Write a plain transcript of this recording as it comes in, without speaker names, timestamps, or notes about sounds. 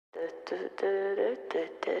Some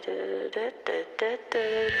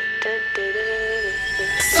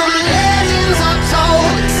legends are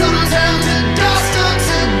told, some turn to dust or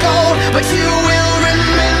to gold, but you will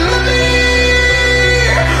remember me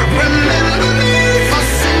for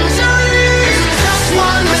centuries. Just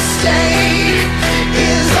one mistake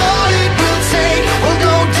is all it will take. We'll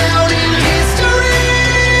go down in history.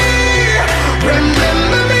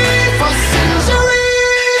 Remember me for centuries.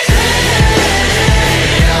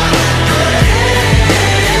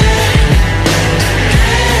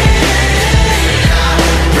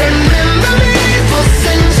 Remember me for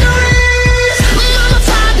centuries. Mama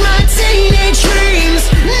tied my teenage dreams.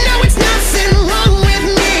 No, it's nothing wrong with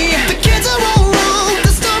me. The kids are all wrong, the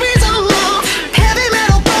stories are wrong. Heavy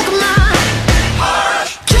metal broke my heart.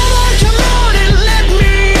 Come on and let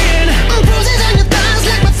me in. Bruises on your thighs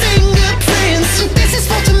like my fingerprints. This is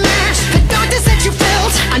for to match the darkness that you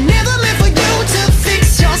felt. I never meant for you to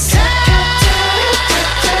fix yourself.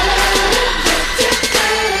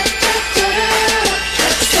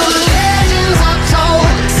 Some legends are told,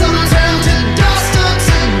 some turn to dust or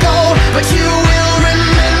to gold, but you will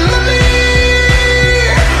remember me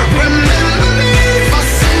for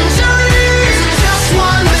centuries. Just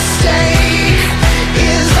one mistake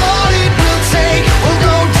is all it will take. We'll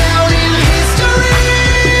go down in history.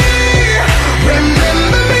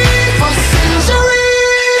 Remember me for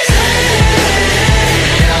centuries.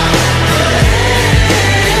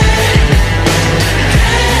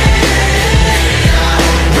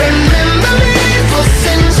 Remember me for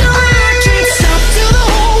centuries. I can't stop till the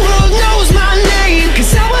whole world knows my name,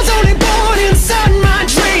 'cause I was only born inside my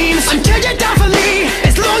dreams. Until you're down for me,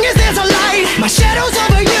 as long as there's a light, my shadow's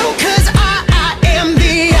over you, 'cause I am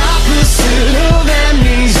the opposite of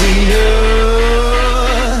amnesia.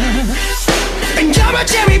 And you're a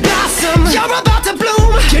cherry blossom, you're about to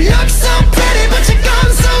bloom. You look so pretty, but you're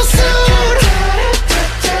gone so soon.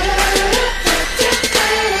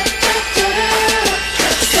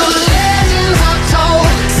 Some legends are told,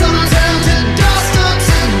 some turn to dust or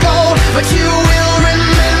to gold, but you will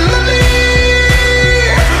remember me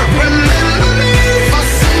for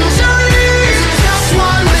centuries. Just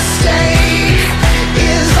one mistake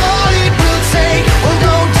is all it will take. We'll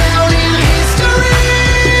go down in history.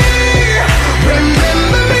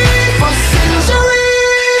 Remember me for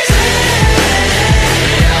centuries.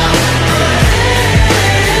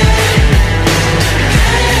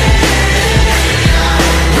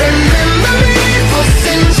 Remember me for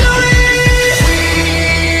centuries.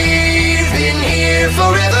 We've been here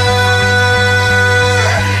forever,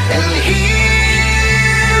 and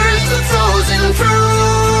here's the frozen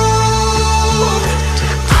fruit.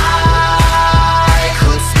 I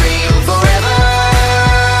could scream forever.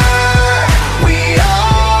 We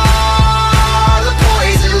are the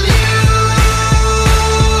poison you.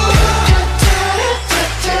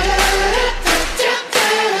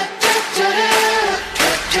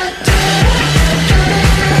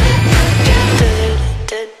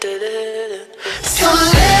 Some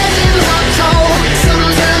legends are told, some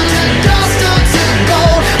turn to dust or to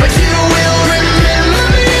gold, but you will remember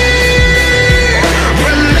me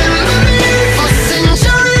for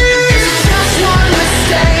centuries. Just one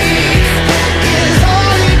mistake is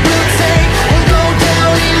all it will take. We'll go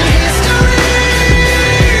down in history.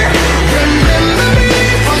 Remember me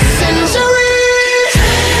for centuries.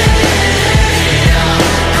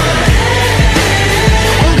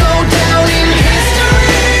 We'll go down in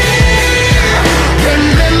history.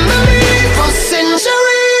 Remember me for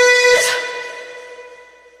centuries.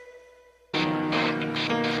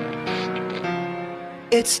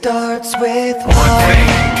 It starts with One thing,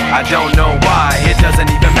 I don't know why. It doesn't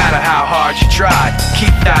even matter how hard you try.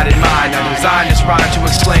 Keep that in mind. I designed this rhyme to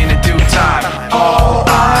explain in due time. All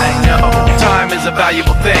I know, time is a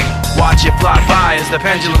valuable thing. Watch it fly by as the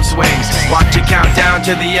pendulum swings. Watch it count down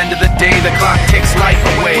to the end of the day. The clock takes life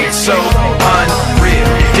away. It's so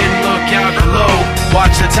unreal. Didn't look out below.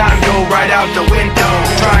 Watch the time go right out the window.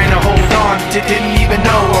 Trying to hold on to didn't even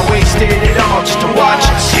know, or wasted it all just to watch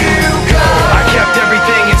you go. I kept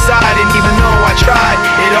everything inside, and even though I tried,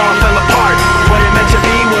 it all fell apart. What it meant to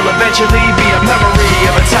be will eventually be a memory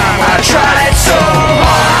of a time I tried so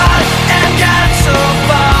hard and got so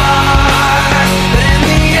far, but in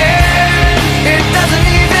the end, it doesn't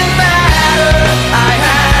even matter. I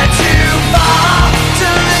had to fall to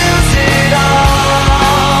lose it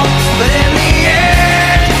all, but in the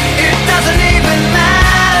end, it doesn't even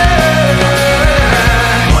matter.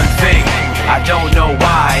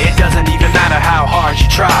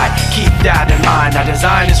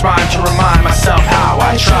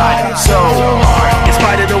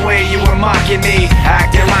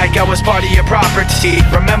 I was part of your property.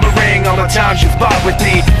 Remembering all the times you fought with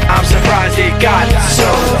me, I'm surprised it got so.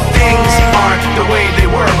 Things aren't the way they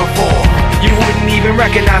were before. You wouldn't even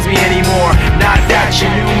recognize me anymore. Not that you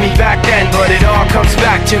knew me back then, but it all comes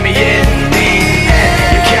back to me in the end.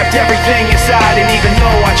 You kept everything inside, and even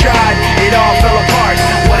though I tried, it all fell apart.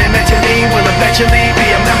 What it meant to me will eventually be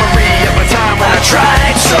a memory of a time when I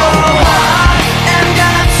tried so hard and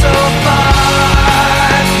got so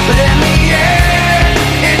far, but in the end,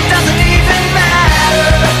 it doesn't even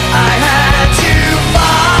matter. I had to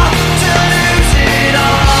fall to lose it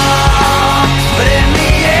all, but in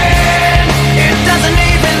the end, it doesn't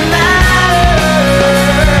even matter.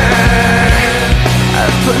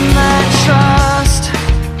 I've put my trust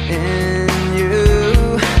in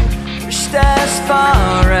you, pushed as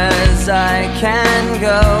far as I can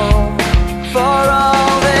go. For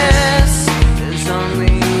all this, there's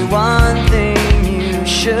only one thing you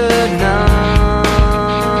should know.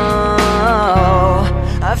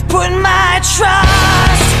 I've put my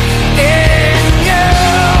trust in you,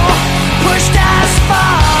 pushed as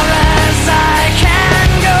far as I can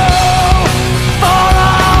go. For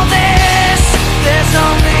all this, there's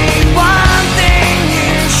only one thing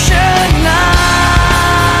you should know.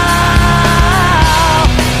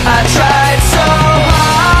 I tried so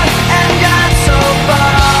hard and got so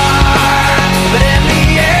far, but in the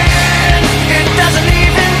end, it doesn't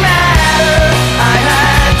even matter. I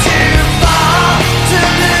had to fall to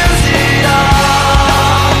lose it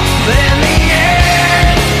all, but in the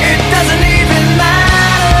end, it doesn't even matter.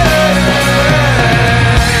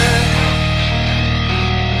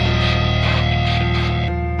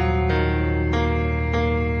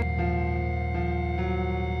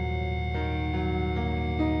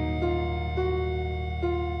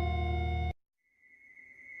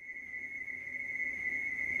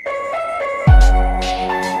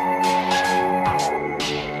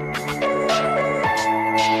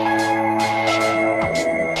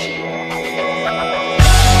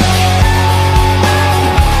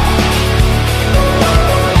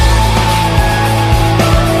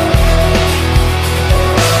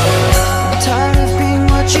 Tired of being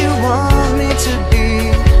what you want me to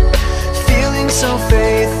be, feeling so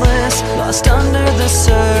faithless, lost under the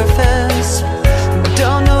surface.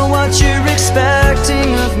 Don't know what you're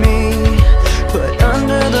expecting of me, put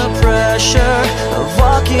under the pressure of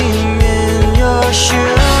walking in your shoes.